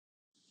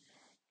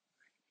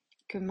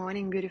Good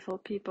morning, beautiful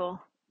people.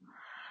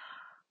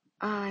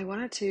 I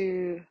wanted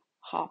to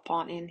hop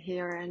on in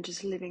here and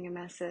just leaving a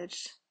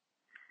message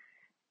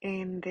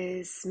in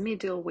this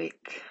middle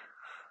week.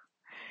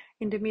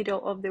 In the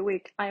middle of the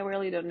week, I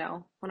really don't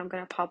know when I'm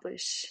going to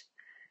publish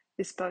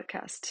this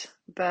podcast,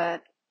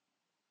 but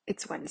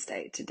it's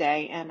Wednesday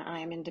today, and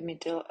I'm in the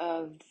middle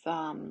of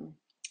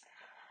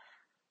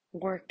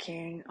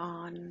working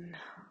on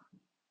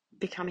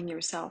Becoming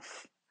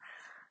Yourself,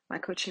 my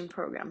coaching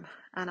program.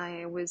 And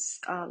I was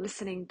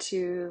listening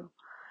to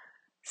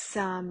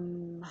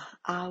some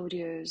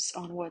audios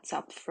on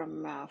WhatsApp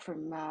from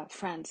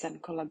friends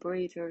and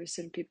collaborators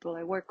and people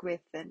I work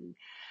with, and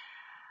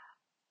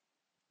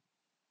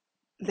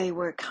they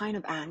were kind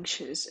of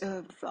anxious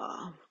of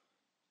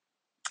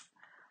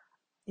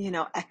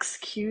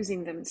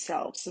excusing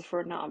themselves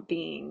for not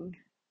being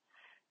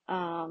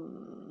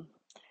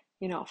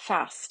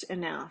fast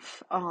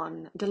enough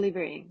on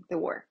delivering the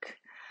work.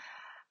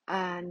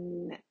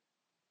 And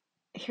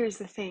here's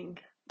the thing: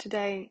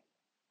 today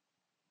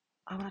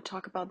I want to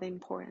talk about the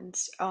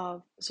importance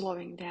of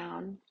slowing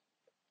down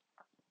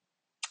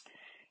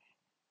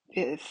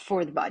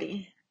for the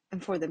body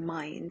and for the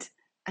mind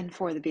and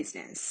for the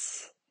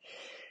business,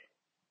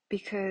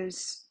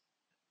 because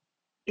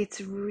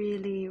it's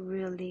really,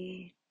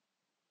 really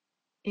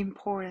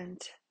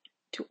important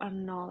to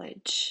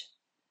acknowledge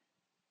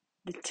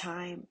the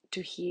time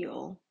to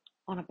heal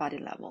on a body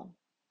level.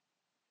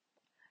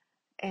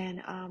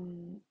 And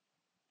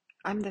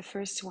I'm the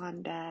first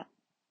one that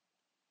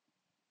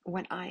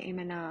when I am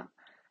in a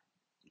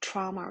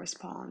trauma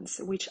response,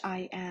 which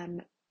I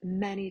am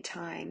many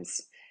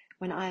times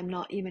when I'm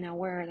not even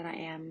aware that I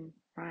am,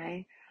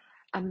 right?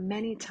 I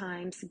many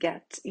times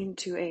get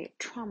into a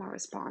trauma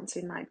response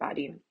in my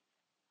body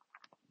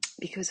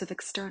because of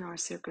external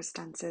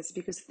circumstances,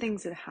 because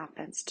things that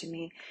happens to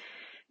me,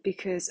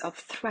 because of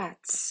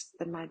threats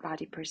that my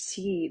body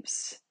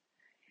perceives.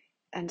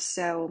 And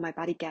so my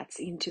body gets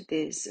into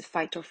this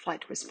fight or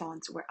flight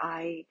response where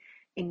I,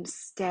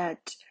 instead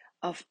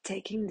of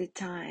taking the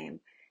time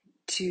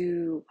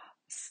to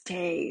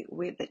stay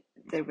with the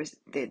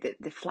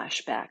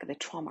flashback, the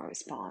trauma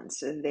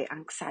response, the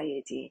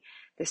anxiety,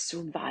 the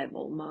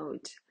survival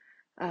mode,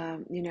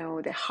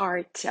 the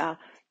heart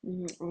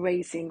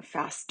racing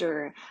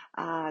faster,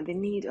 the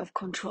need of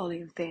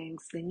controlling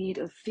things, the need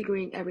of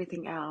figuring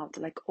everything out,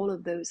 like all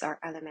of those are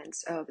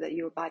elements of that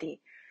your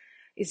body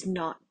is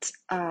not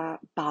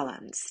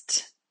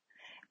balanced,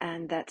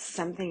 and that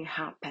something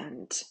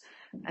happened,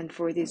 and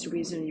for this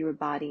reason your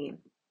body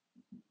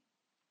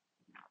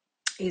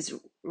is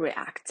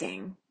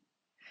reacting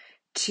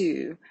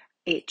to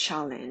a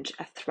challenge,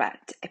 a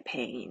threat, a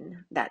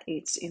pain that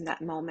is in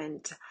that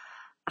moment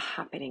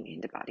happening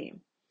in the body.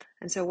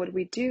 And so what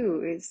we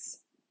do is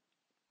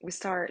we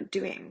start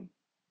doing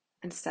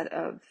instead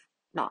of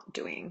not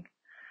doing.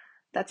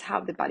 That's how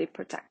the body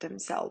protect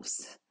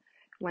themselves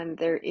when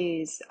there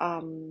is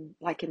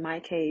like in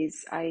my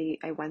case, I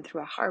went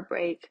through a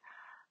heartbreak,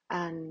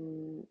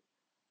 and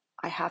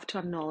I have to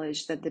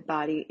acknowledge that the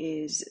body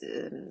is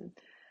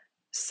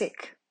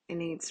sick. It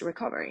needs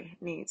recovery,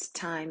 it needs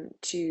time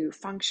to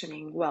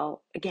functioning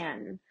well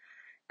again.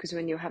 Because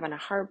when you're having a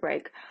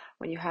heartbreak,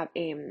 when you have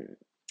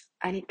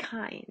any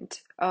kind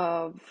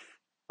of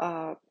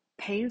uh,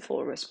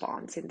 painful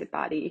response in the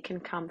body, it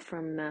can come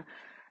from a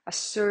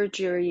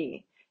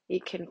surgery,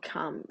 it can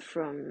come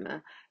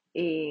from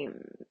a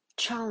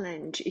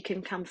challenge, it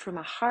can come from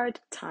a hard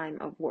time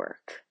of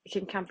work, it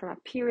can come from a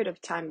period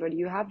of time where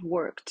you have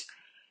worked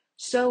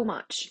so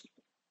much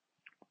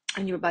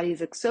and your body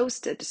is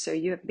exhausted, so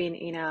you have been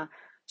in a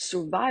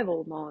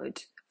survival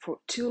mode for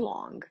too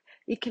long.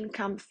 It can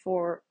come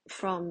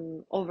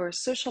from over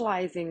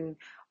socializing,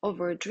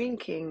 over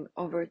drinking,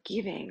 over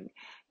giving.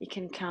 It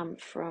can come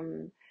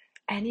from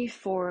any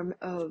form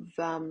of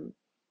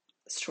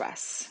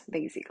stress,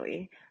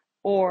 basically,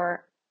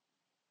 or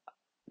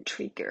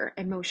trigger,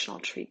 emotional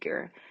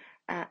trigger.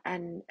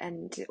 And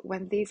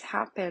when this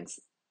happens,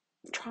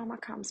 trauma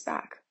comes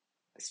back.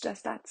 It's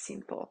just that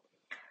simple.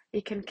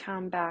 It can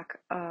come back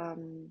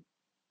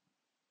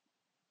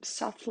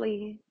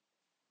softly.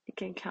 It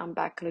can come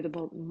back a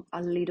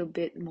little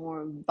bit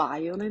more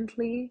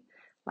violently,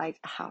 like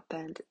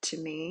happened to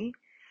me,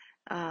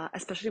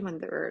 especially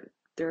when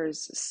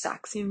there's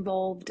sex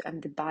involved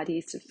and the body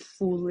is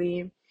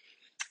fully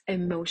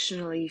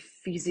emotionally,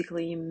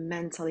 physically,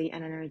 mentally,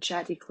 and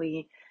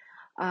energetically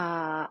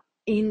uh,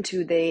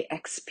 into the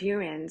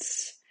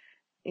experience.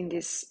 In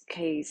this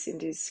case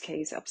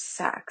of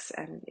sex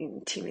and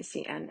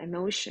intimacy and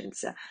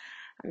emotions. I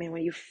mean,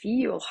 when you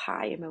feel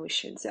high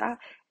emotions,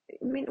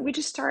 we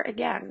just start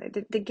again.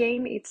 The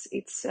game, it's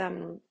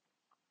there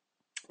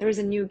is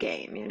a new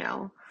game,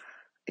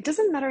 It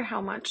doesn't matter how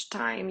much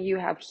time you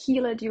have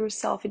healed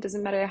yourself. It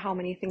doesn't matter how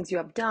many things you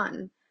have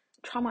done.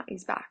 Trauma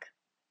is back,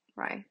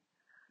 right?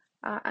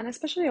 And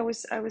especially I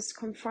was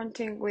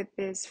confronting with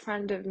this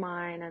friend of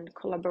mine and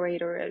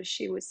collaborator, as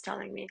she was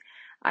telling me,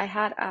 I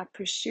had a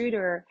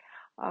prosciutto.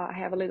 I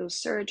have a little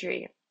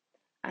surgery,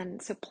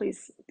 and so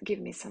please give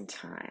me some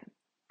time.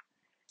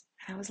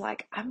 And I was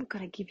like, I'm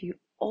gonna give you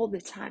all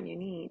the time you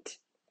need.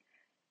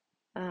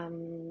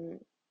 And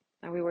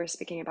we were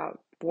speaking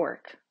about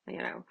work,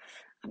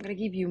 I'm gonna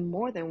give you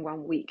more than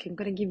 1 week. I'm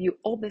gonna give you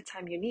all the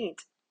time you need.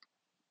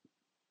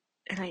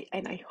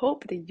 And I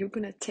hope that you're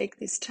gonna take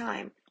this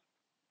time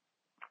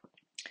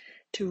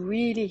to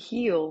really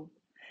heal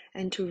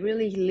and to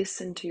really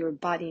listen to your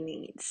body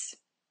needs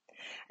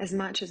as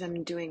much as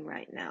I'm doing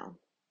right now.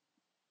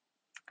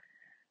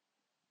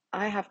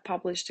 I have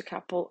published a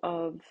couple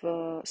of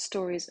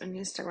stories on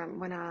Instagram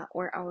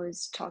where I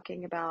was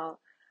talking about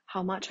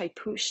how much I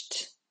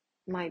pushed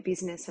my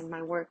business and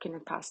my work in the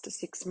past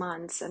 6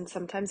 months, and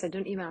sometimes I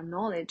don't even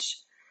acknowledge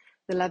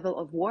the level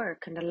of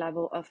work and the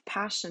level of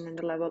passion and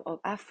the level of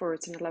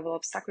efforts and the level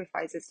of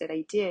sacrifices that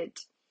I did.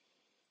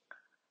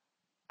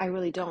 I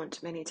really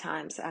don't many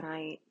times, and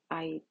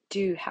I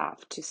do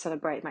have to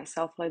celebrate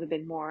myself a little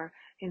bit more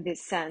in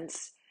this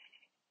sense,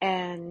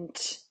 and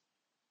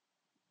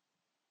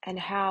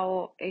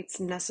how it's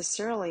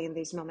necessarily in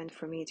this moment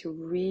for me to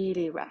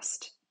really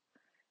rest,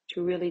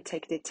 to really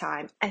take the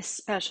time,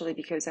 especially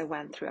because I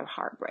went through a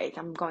heartbreak.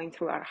 I'm going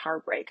through a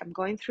heartbreak. I'm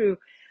going through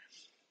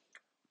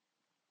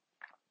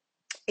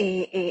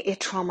a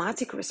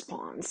traumatic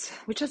response,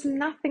 which has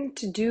nothing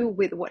to do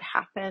with what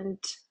happened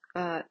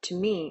to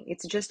me.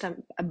 It's just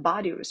a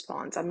body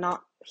response. I'm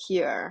not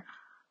here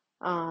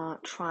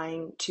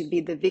trying to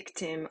be the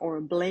victim or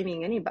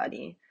blaming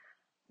anybody.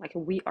 Like,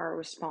 we are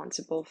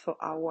responsible for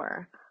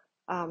our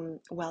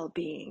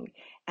well-being,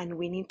 and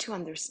we need to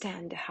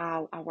understand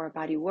how our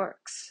body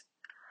works.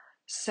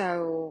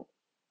 So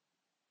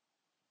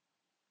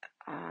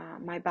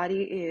my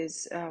body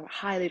is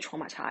highly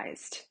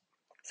traumatized.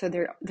 So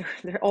there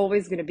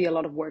always going to be a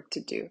lot of work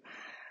to do.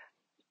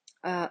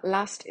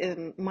 Last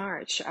in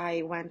March,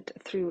 I went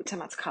through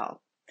Temazcal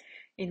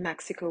in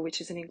Mexico, which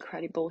is an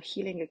incredible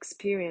healing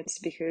experience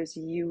because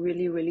you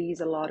really release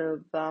a lot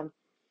of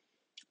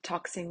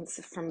toxins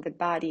from the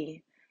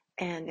body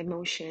and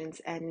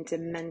emotions and the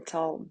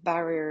mental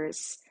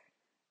barriers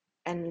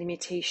and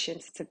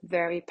limitations. It's a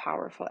very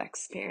powerful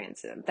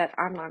experience that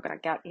I'm not going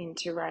to get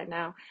into right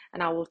now,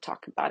 and I will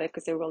talk about it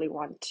because I really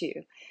want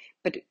to.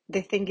 But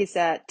the thing is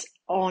that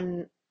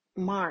on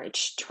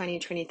March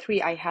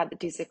 2023, I had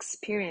this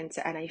experience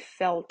and I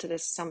felt that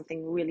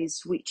something really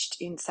switched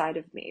inside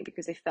of me,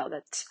 because I felt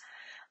that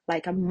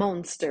like a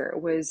monster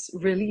was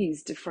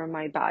released from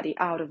my body,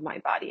 out of my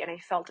body, and I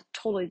felt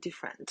totally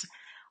different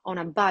on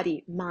a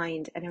body,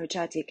 mind,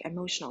 energetic,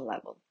 emotional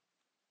level.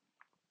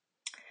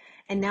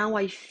 And now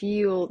I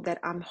feel that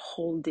I'm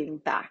holding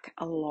back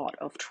a lot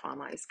of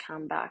trauma is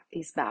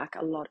back,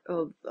 a lot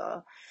of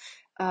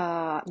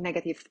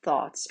negative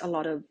thoughts, a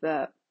lot of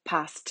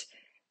past,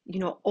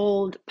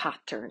 old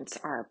patterns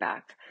are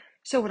back.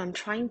 So what I'm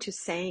trying to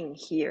say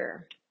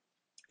here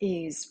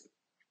is,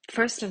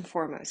 first and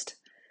foremost,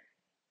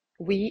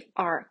 we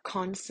are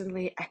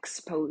constantly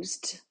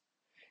exposed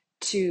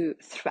to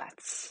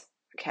threats.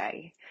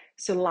 Okay,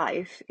 so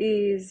life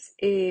is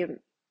the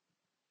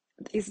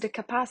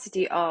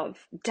capacity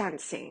of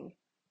dancing.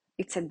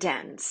 It's a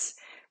dance.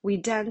 We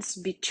dance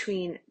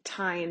between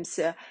times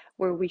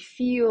where we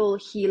feel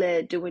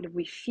healed, when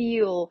we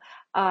feel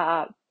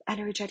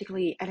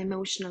energetically and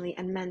emotionally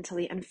and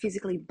mentally and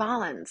physically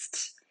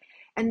balanced.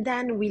 And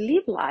then we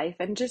live life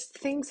and just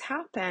things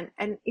happen,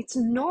 and it's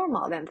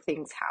normal that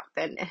things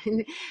happen,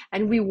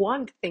 and we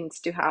want things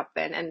to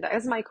happen. And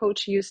as my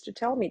coach used to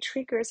tell me,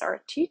 triggers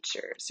are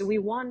teachers. We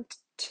want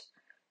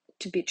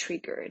to be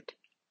triggered.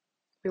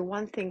 We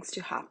want things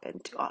to happen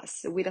to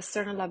us with a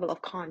certain level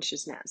of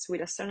consciousness,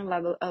 with a certain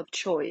level of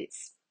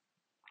choice.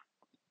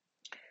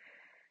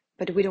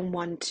 But we don't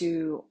want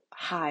to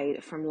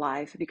hide from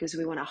life because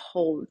we want to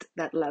hold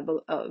that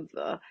level of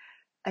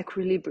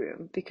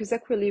equilibrium, because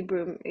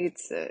equilibrium it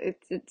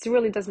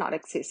really does not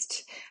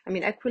exist. I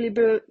mean,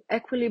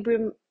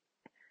 equilibrium,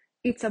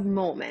 it's a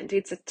moment,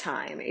 it's a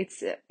time,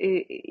 it's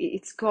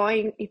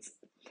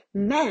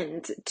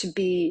meant to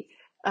be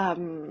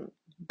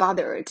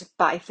bothered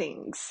by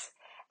things,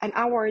 and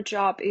our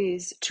job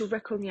is to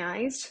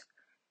recognize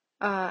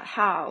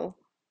how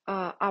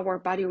our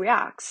body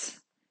reacts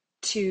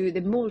to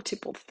the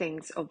multiple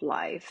things of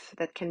life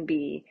that can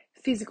be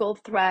physical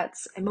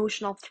threats,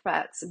 emotional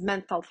threats,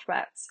 mental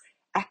threats,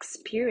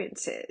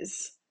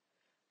 experiences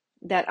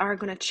that are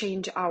going to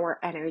change our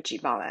energy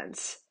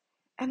balance.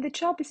 And the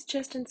job is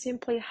just and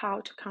simply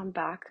how to come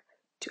back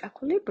to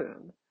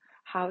equilibrium,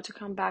 how to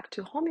come back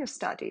to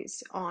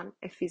homeostasis on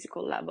a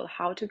physical level,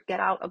 how to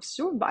get out of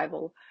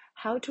survival,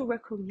 how to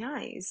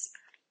recognize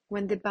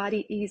when the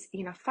body is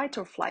in a fight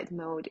or flight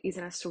mode, is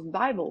in a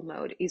survival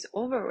mode, is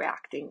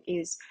overreacting,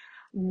 is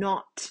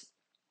not,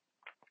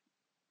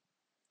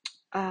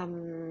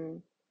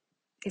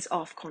 is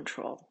off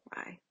control,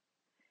 right?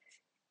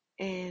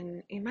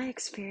 And in my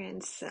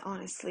experience,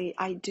 honestly,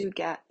 I do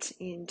get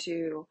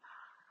into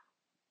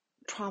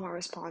trauma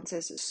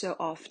responses so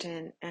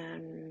often,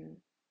 and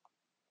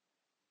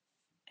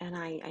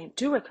I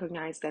do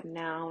recognize them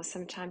now.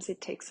 Sometimes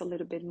it takes a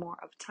little bit more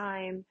of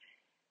time.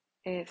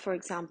 For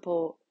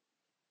example,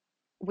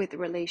 with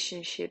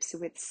relationships,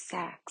 with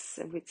sex,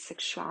 with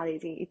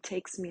sexuality, it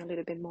takes me a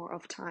little bit more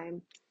of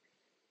time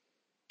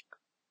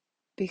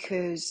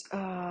because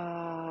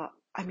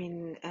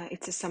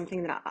it's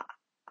something that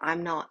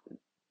I'm not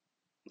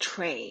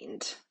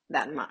trained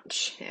that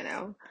much, you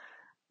know.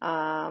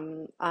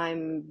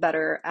 I'm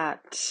better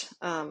at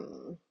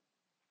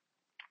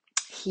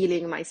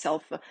healing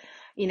myself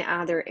in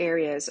other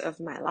areas of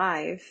my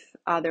life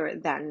other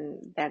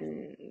than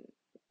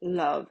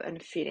love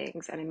and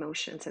feelings and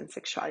emotions and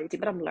sexuality.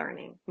 But I'm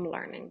learning,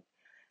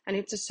 and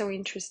it's just so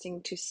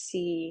interesting to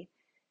see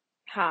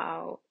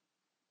how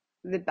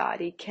the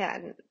body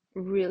can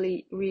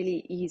really,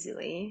 really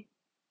easily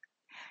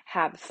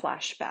have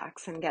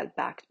flashbacks and get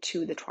back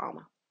to the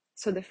trauma.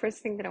 So the first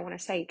thing that I want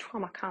to say,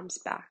 trauma comes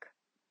back.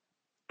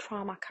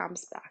 Trauma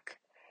comes back.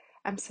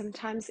 And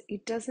sometimes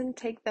it doesn't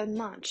take that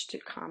much to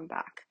come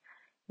back.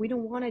 We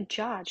don't want to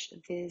judge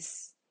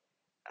this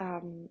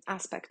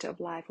aspect of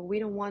life. We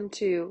don't want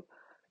to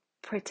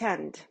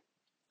pretend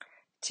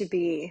to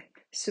be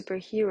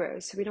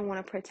superheroes. We don't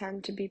want to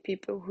pretend to be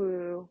people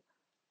who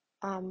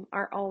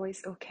are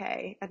always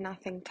okay and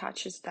nothing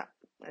touches that,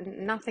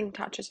 and nothing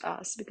touches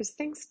us, because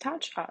things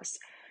touch us,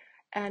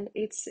 and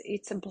it's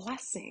a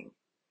blessing.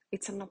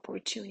 It's an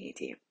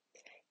opportunity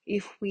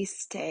if we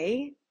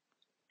stay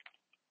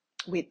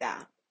with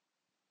that.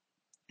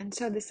 And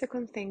so the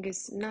second thing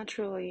is,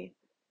 naturally,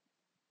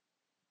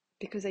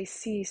 because I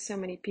see so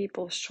many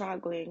people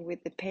struggling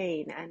with the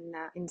pain, and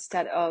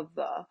instead of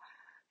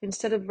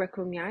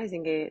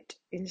recognizing it,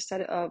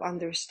 instead of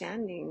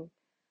understanding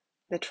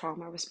the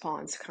trauma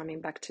response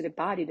coming back to the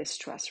body, the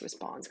stress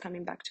response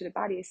coming back to the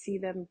body, I see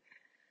them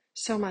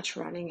so much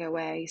running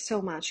away,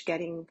 so much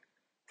getting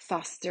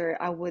faster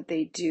at what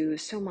they do,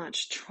 so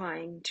much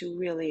trying to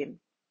really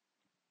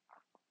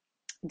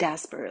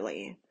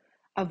desperately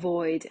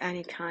avoid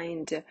any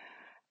kind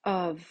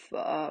of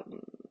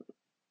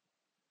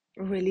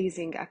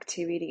releasing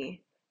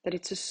activity, that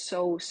it's just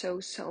so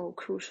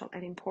crucial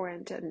and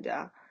important, and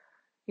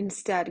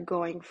instead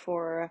going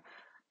for,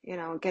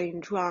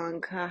 getting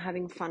drunk,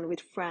 having fun with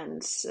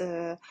friends,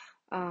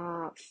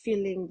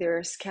 filling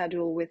their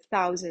schedule with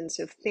thousands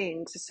of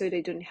things so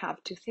they don't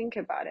have to think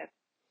about it.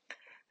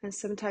 And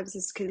sometimes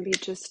this can be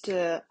just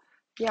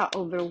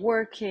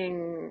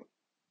overworking,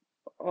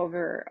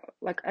 over,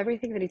 like,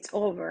 everything that it's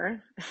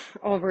over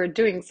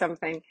overdoing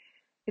something.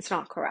 It's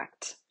not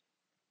correct.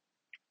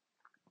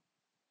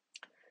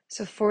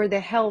 So for the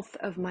health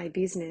of my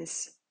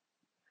business,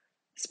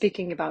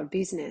 speaking about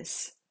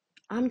business,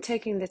 I'm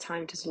taking the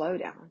time to slow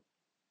down.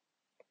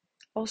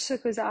 Also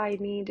because I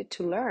need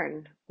to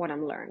learn what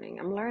I'm learning.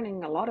 I'm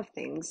learning a lot of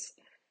things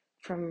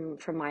from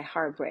my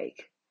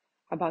heartbreak,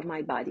 about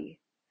my body,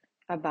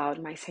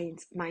 about my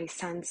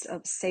sense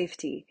of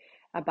safety,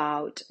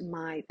 about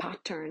my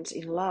patterns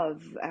in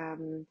love,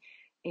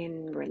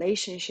 in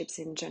relationships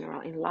in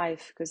general, in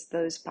life, because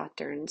those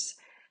patterns,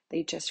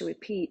 they just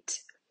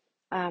repeat.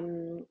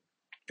 I'm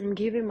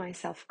giving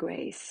myself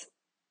grace.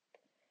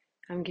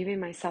 I'm giving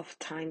myself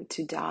time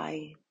to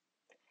die,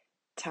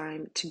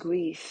 time to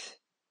grieve,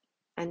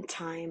 and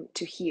time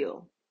to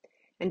heal.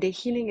 And the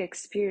healing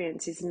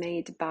experience is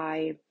made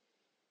by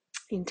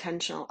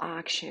intentional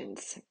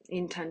actions,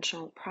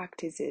 intentional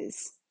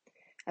practices.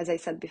 As I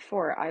said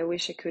before, I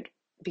wish I could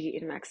be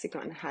in Mexico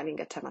and having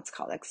a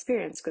Temazcal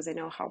experience, because I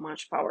know how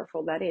much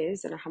powerful that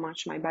is and how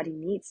much my body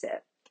needs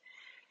it.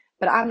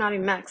 But I'm not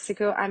in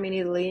Mexico, I'm in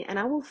Italy, and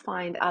I will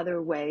find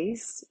other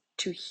ways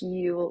to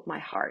heal my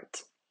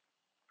heart.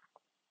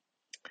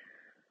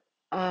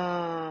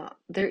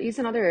 There is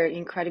another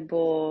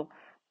incredible,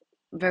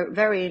 very,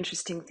 very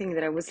interesting thing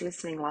that I was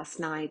listening last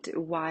night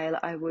while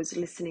I was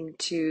listening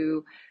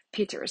to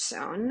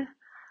Peterson,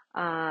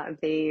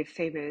 the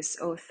famous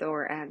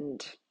author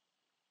and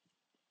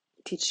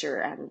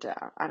teacher, and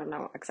I don't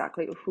know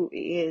exactly who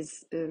he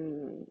is,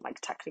 like,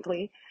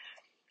 technically,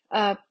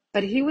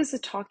 but he was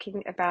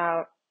talking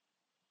about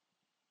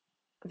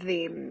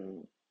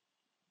the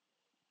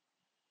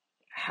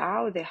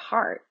how the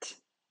heart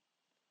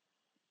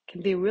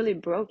can be really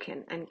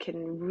broken and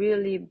can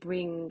really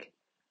bring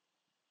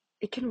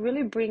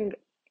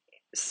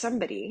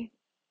somebody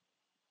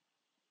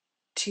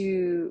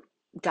to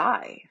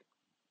die.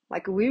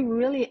 Like, we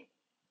really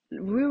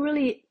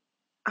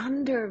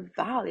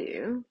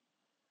undervalue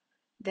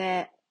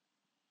the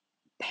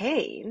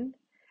pain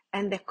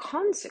and the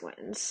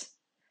consequence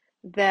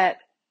that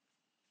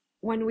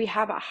when we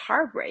have a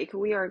heartbreak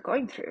we are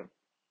going through.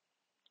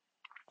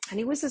 And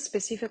he was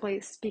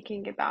specifically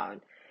speaking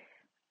about,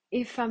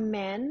 he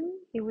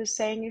was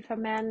saying, if a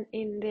man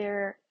in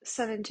their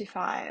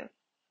 75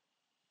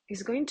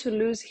 is going to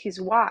lose his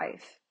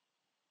wife,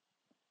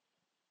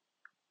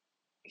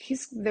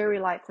 he's very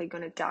likely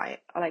going to die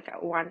like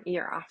 1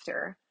 year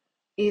after,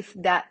 if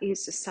that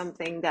is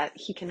something that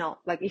he cannot,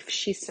 like, if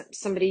she's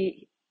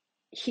somebody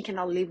he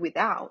cannot live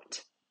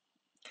without.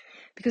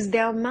 Because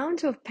the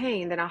amount of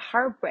pain that a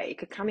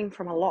heartbreak coming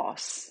from a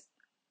loss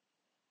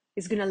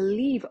is going to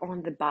leave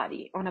on the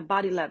body, on a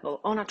body level,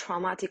 on a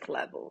traumatic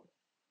level,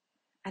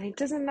 And it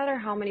doesn't matter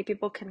how many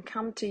people can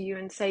come to you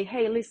and say,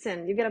 hey,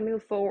 listen, you got to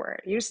move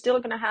forward. You're still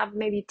going to have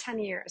maybe 10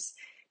 years,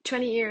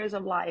 20 years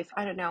of life.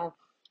 I don't know.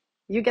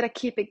 You got to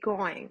keep it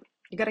going.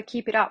 You got to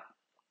keep it up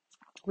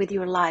with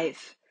your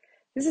life.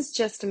 This is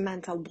just a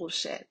mental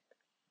bullshit.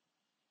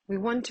 We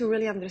want to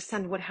really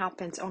understand what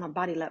happens on a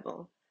body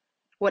level,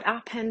 what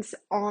happens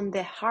on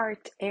the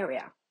heart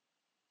area.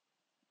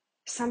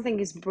 Something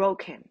is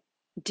broken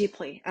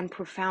deeply and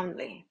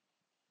profoundly.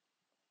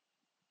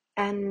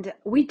 And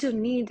we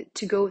don't need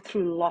to go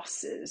through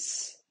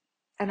losses.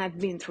 And I've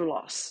been through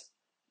loss.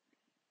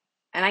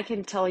 And I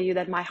can tell you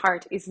that my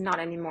heart is not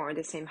anymore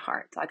the same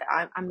heart. Like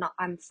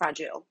I'm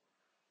fragile.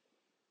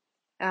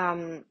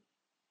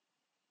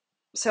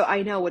 So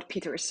I know what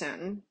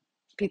Peterson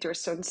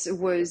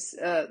was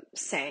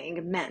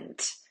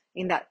meant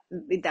in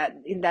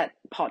that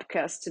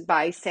podcast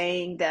by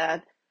saying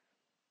that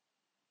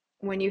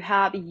when you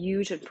have a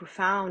huge and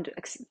profound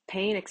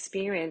pain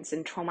experience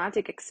and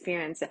traumatic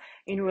experience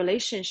in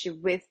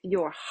relationship with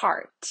your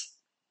heart,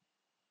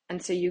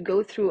 and so you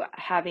go through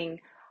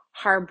having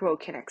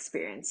heartbroken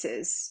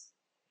experiences,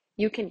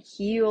 you can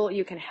heal,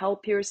 you can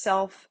help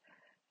yourself.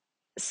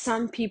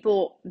 Some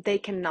people, they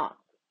cannot,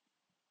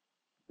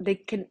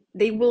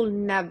 they will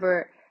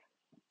never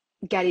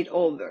get it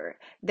over.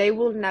 They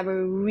will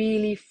never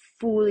really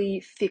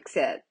fully fix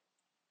it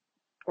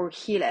or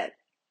heal it.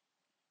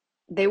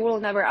 They will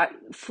never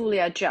fully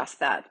adjust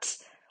that.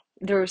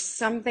 There's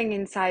something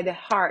inside the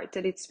heart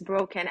that it's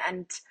broken,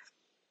 and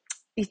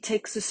it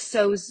takes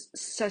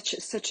such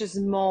a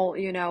small,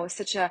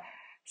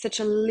 such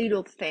a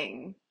little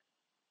thing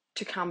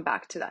to come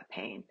back to that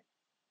pain.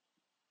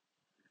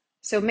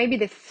 So maybe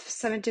the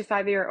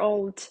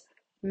 75-year-old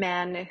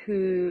man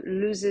who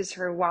loses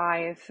her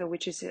wife,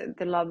 which is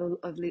the love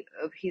of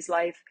his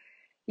life,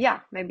 yeah,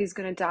 maybe he's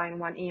gonna die in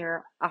 1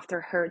 year after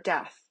her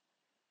death.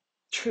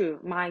 True,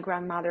 my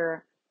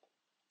grandmother,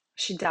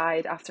 she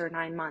died after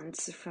 9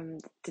 months from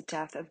the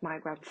death of my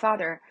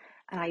grandfather,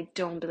 and I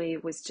don't believe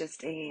it was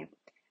just a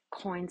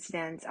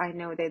coincidence. I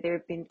know that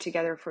they've been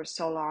together for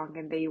so long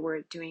and they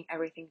were doing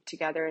everything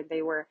together, and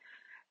they were,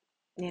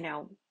 you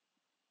know,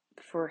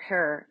 for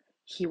her,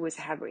 he was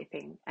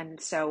everything. And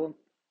so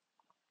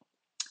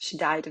she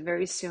died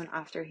very soon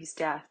after his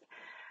death.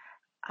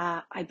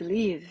 I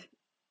believe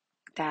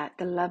that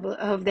the level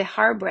of the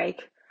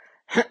heartbreak,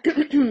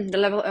 the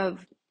level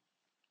of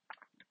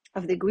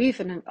the grief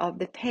and of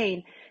the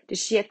pain that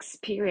she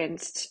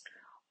experienced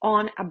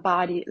on a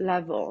body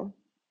level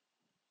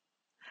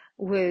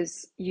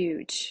was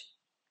huge.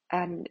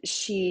 And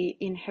she,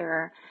 in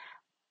her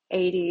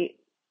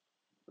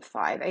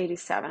 85,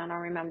 87, I don't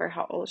remember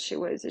how old she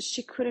was,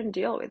 she couldn't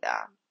deal with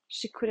that.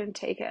 She couldn't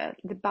take it.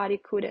 The body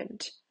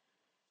couldn't.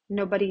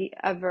 Nobody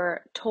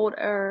ever told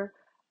her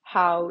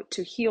how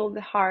to heal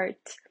the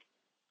heart.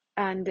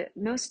 And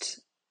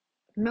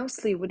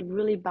mostly what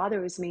really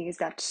bothers me is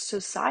that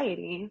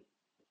society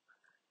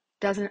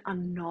doesn't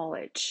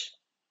acknowledge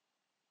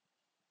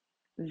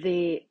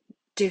the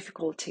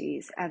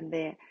difficulties and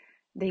the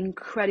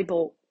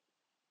incredible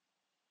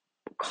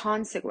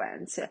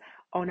consequence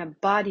on a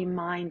body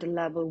mind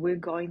level we're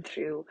going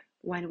through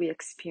when we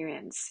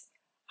experience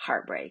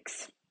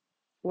heartbreaks,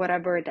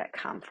 whatever that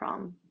come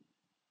from.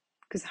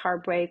 Because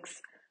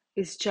heartbreaks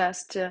is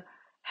just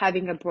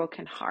having a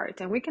broken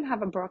heart, and we can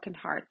have a broken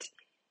heart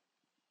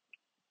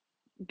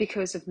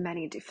because of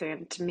many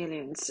different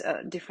millions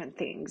different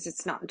things.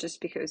 It's not just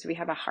because we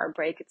have a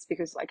heartbreak, it's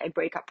because like I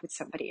break up with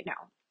somebody. No,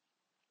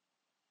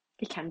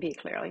 it can be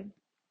clearly,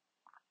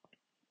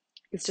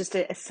 it's just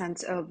a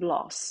sense of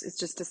loss. It's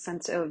just a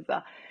sense of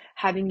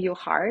having your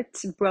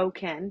heart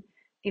broken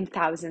in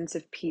thousands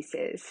of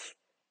pieces,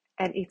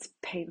 and it's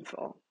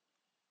painful.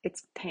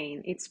 It's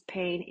pain. It's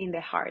pain in the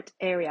heart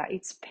area.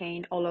 It's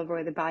pain all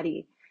over the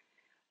body.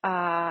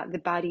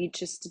 The body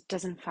just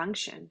doesn't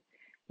function.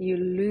 You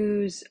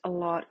lose a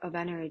lot of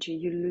energy.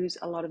 You lose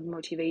a lot of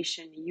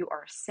motivation. You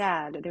are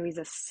sad. There is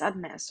a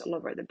sadness all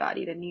over the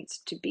body that needs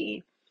to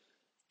be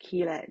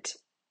healed.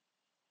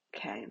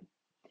 Okay.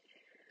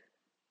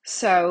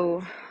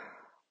 So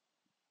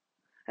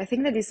I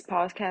think that this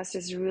podcast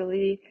is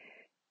really,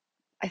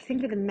 I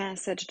think that the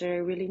message that I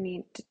really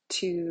need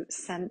to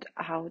send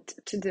out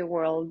to the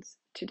world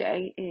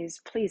today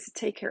is please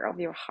take care of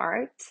your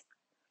heart,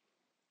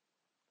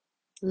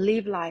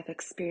 live life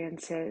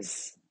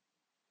experiences.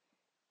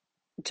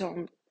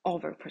 Don't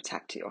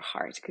overprotect your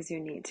heart because you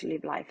need to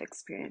live life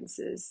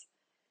experiences.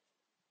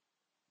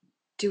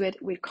 Do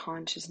it with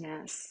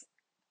consciousness.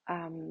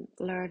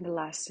 Learn the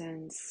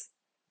lessons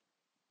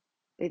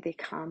that they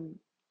come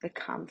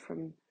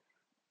from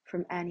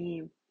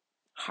any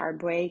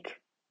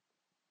heartbreak,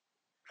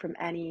 from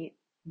any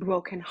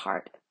broken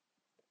heart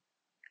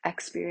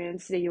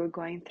experience that you're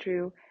going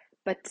through.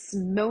 But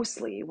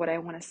mostly what I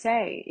want to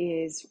say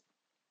is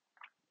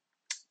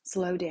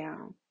slow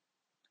down,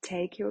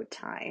 take your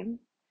time.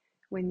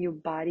 When your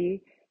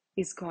body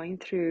is going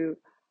through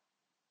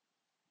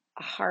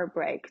a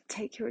heartbreak,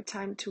 take your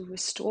time to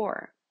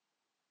restore.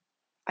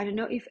 I don't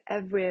know if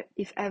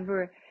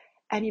ever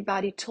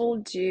anybody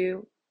told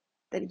you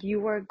that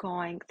you are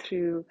going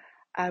through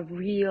a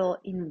real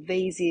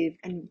invasive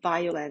and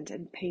violent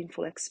and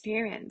painful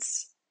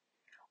experience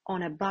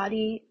on a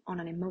body, on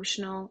an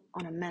emotional,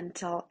 on a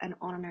mental, and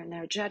on an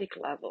energetic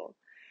level.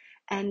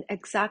 And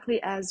exactly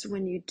as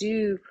when you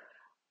do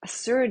a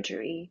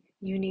surgery,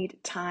 you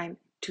need time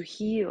to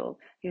heal,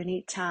 you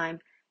need time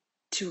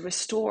to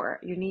restore,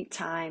 you need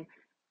time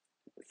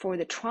for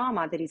the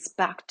trauma that is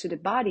back to the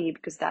body,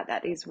 because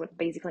that is what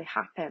basically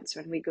happens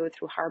when we go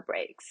through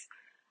heartbreaks.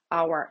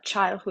 Our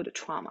childhood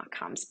trauma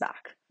comes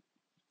back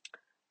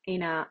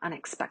in an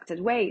unexpected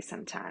way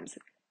sometimes.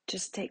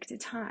 Just take the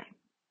time.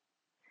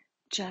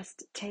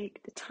 Just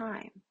take the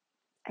time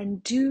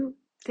and do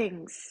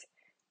things.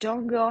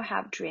 Don't go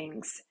have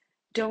drinks.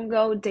 Don't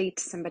go date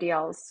somebody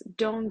else.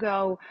 Don't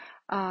go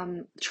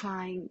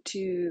trying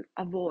to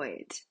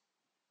avoid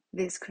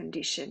this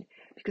condition,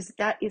 because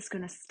that is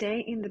going to stay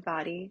in the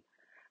body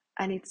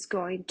and it's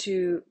going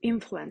to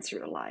influence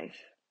your life.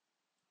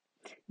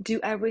 Do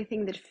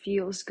everything that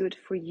feels good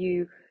for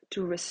you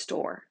to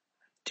restore,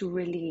 to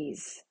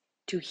release,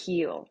 to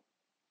heal.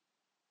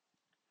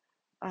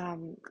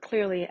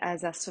 Clearly,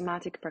 as a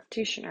somatic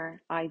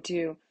practitioner, I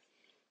do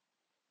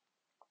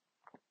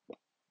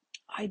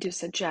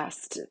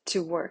suggest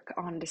to work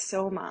on the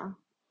soma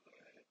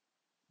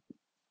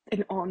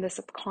and on the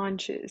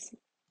subconscious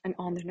and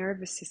on the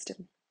nervous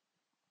system.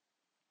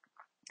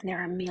 There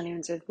are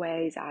millions of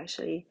ways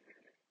actually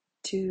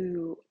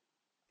to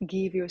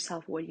give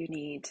yourself what you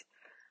need.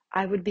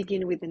 I would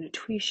begin with the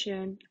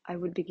nutrition. I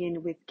would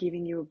begin with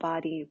giving your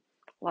body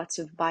lots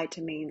of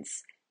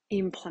vitamins,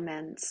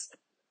 implements,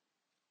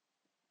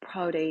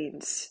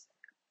 proteins,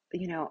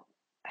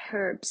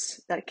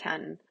 herbs that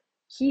can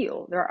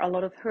heal. There are a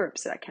lot of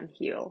herbs that can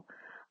heal.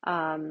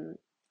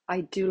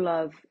 I do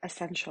love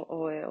essential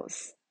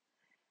oils,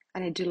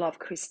 and I do love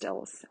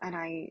crystals, and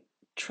I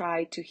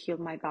try to heal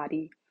my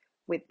body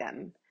with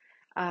them.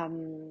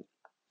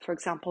 For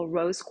example,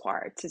 rose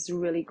quartz is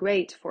really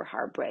great for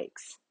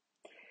heartbreaks.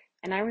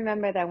 And I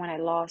remember that when I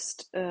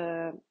lost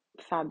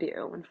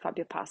Fabio, when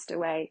Fabio passed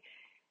away,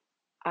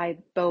 I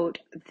bought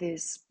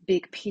this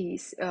big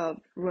piece of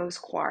rose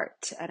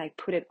quartz and I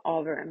put it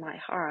over my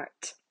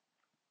heart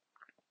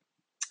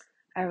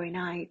every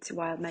night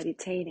while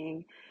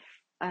meditating.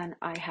 And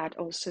I had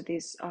also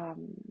this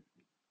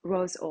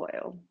rose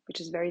oil,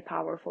 which is very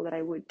powerful, that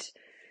I would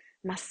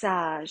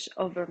massage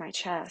over my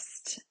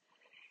chest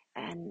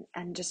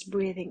and just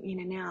breathing in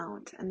and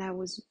out. And that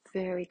was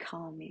very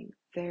calming,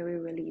 very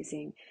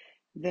releasing,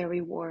 very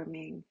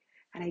warming.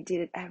 And I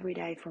did it every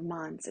day for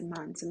months and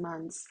months and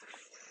months.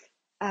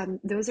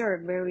 Those are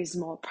very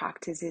small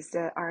practices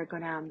that are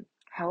gonna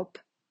help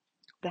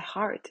the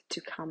heart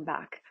to come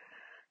back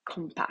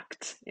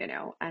compact,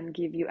 and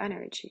give you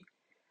energy.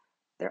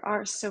 There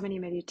are so many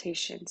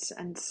meditations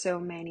and so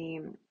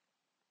many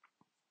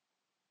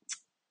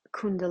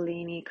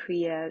Kundalini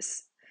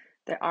Kriyas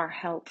that are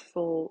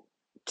helpful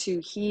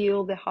to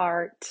heal the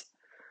heart.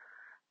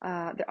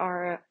 There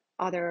are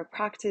other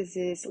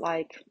practices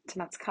like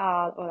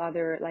Tamaskal or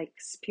other like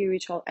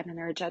spiritual and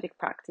energetic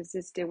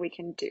practices that we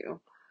can do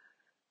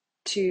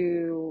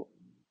to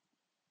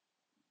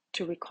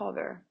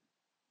recover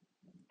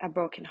a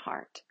broken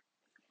heart.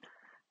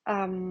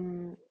 But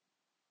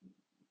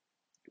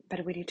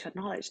we need to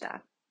acknowledge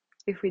that.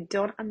 If we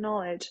don't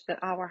acknowledge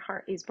that our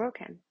heart is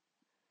broken,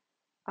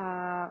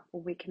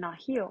 we cannot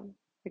heal.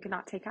 We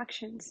cannot take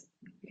actions.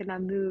 We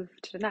cannot move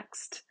to the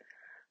next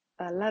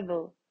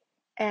level.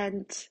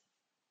 And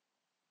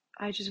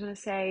I just want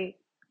to say,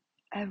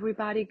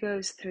 everybody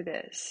goes through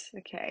this,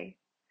 okay?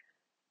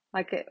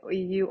 Like,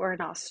 you are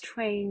not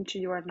strange,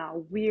 you are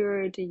not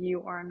weird,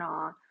 you are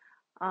not.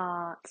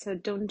 So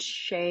don't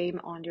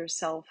shame on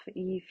yourself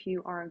if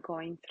you are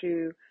going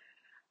through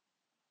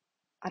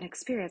an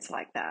experience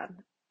like that,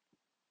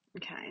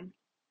 okay?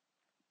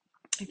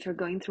 If you're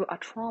going through a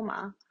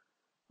trauma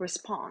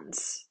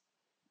response.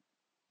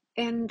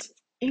 And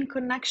in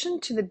connection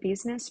to the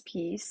business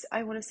piece,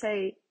 I want to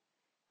say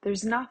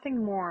there's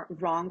nothing more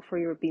wrong for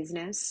your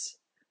business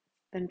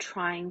than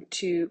trying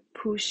to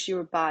push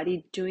your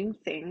body doing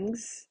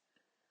things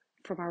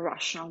from a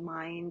rational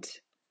mind,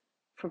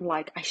 from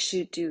like, I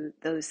should do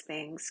those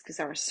things because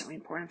they are so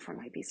important for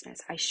my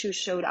business. I should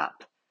show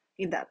up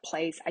in that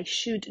place. I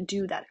should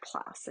do that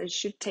class. I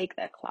should take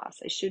that class.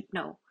 I should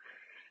know.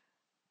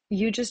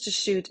 You just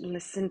should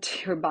listen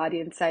to your body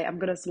and say, I'm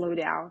going to slow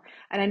down.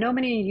 And I know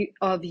many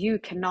of you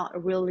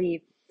cannot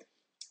really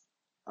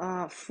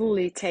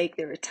fully take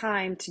their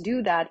time to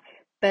do that,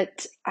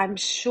 but I'm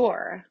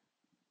sure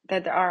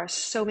that there are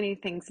so many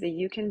things that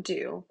you can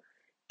do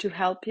to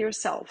help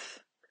yourself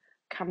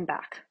come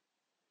back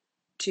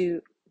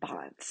to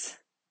balance,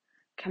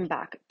 come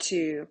back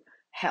to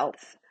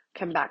health,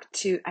 come back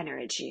to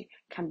energy,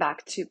 come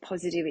back to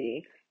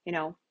positivity.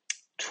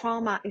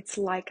 Trauma, it's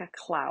like a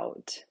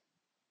cloud.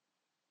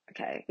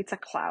 Okay, it's a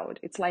cloud.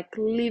 It's like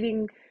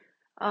living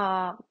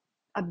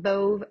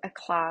above a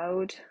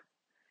cloud,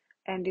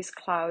 and this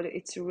cloud,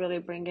 it's really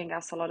bringing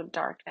us a lot of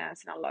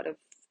darkness and a lot of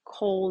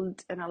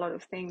cold and a lot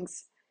of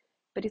things,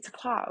 but it's a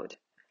cloud.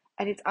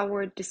 And it's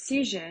our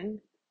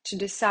decision to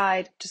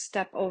decide to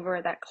step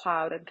over that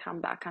cloud and come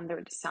back under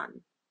the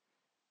sun.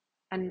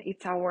 And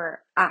it's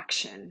our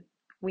action.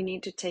 We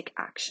need to take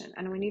action,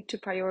 and we need to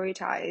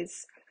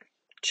prioritize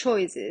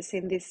choices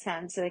in this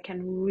sense that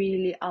can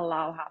really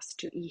allow us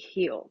to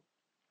heal.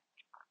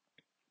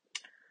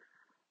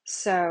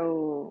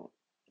 So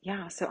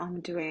yeah, so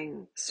I'm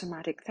doing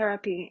somatic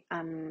therapy.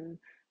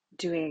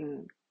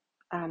 Doing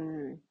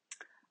um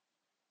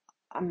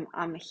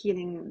I'm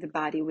healing the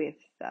body with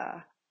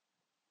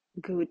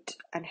good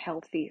and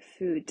healthy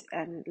food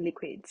and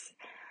liquids.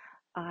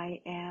 I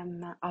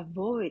am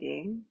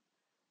avoiding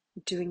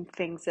doing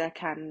things that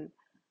can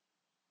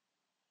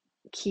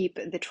keep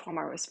the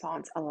trauma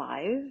response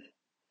alive.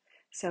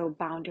 So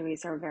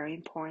boundaries are very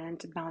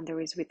important.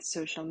 Boundaries with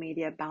social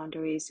media,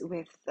 boundaries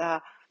with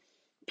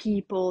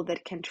people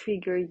that can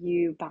trigger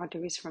you,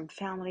 boundaries from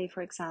family,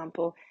 for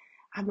example.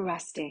 I'm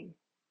resting,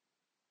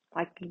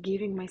 like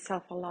giving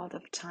myself a lot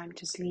of time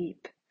to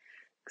sleep,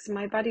 because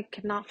my body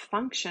cannot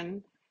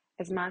function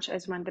as much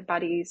as when the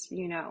body is,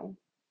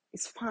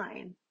 is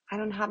fine. I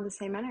don't have the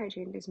same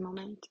energy in this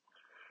moment.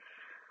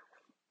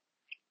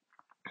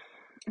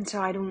 And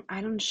so I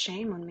don't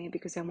shame on me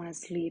because I want to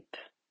sleep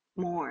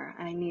more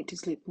and I need to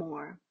sleep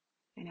more,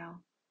 you know.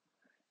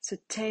 So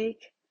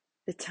take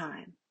the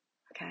time,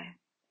 okay?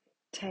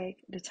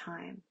 Take the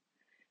time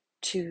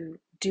to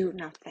do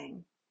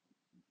nothing,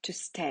 to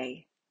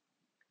stay.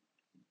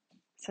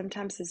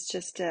 Sometimes it's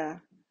just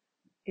a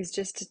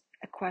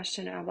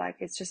question of, like,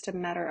 it's just a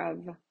matter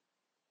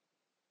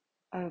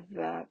of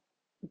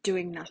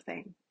doing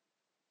nothing.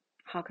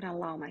 How can I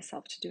allow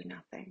myself to do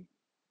nothing?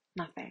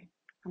 Nothing.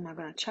 I'm not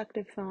gonna check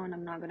the phone.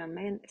 I'm not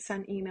gonna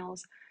send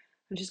emails.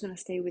 I'm just gonna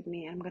stay with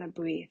me. I'm gonna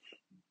breathe.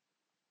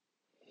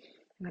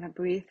 I'm gonna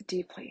breathe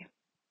deeply.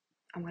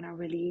 I'm gonna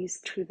release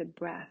through the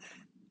breath.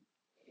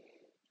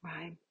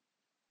 Right?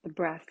 The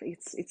breath.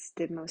 It's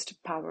the most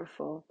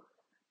powerful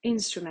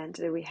instrument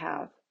that we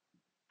have,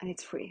 and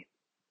it's free.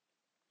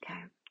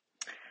 Okay.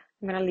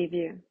 I'm gonna leave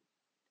you.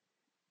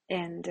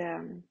 And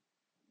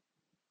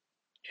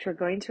if you're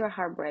going through a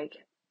heartbreak,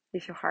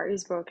 if your heart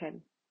is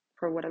broken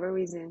for whatever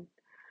reason,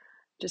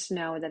 just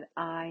know that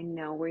I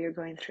know where you're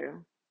going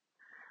through.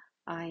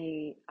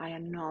 I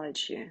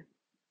acknowledge you.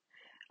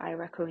 I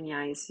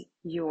recognize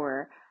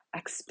your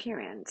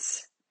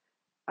experience.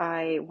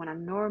 I want to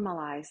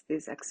normalize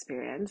this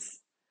experience.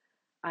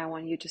 I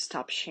want you to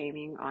stop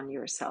shaming on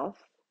yourself.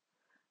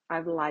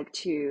 I'd like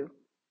to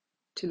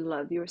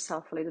love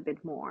yourself a little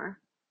bit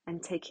more,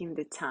 and taking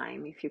the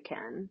time, if you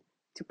can,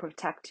 to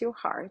protect your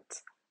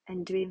heart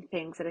and doing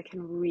things that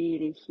can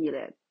really heal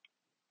it.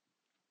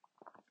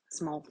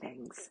 Small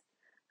things.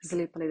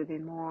 Sleep a little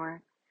bit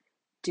more,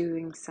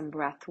 doing some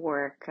breath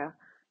work,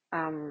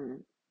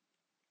 um,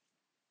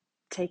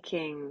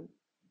 doing,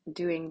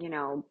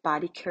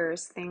 body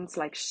cares, things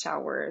like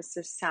showers,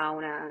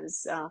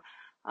 saunas,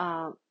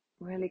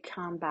 really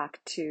come back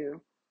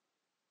to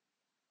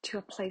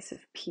a place of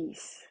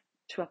peace,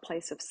 to a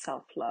place of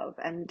self-love,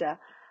 and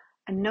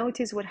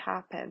notice what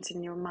happens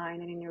in your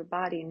mind and in your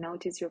body.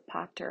 Notice your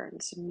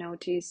patterns,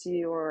 notice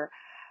your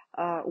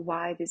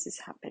why this is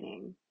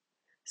happening,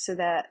 so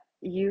that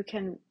you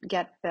can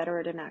get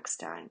better the next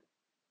time.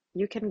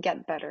 You can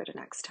get better the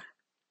next time.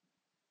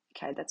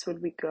 Okay, that's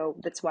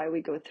why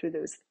we go through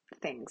those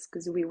things,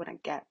 because we want to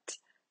get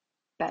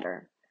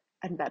better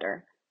and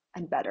better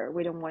and better.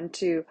 We don't want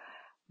to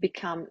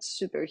become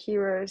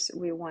superheroes.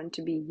 We want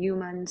to be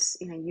humans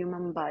in a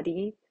human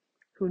body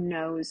who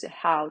knows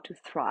how to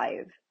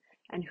thrive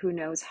and who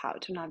knows how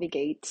to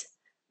navigate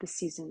the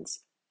seasons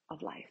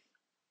of life.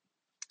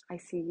 I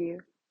see you.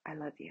 I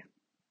love you.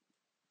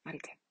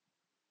 Marite.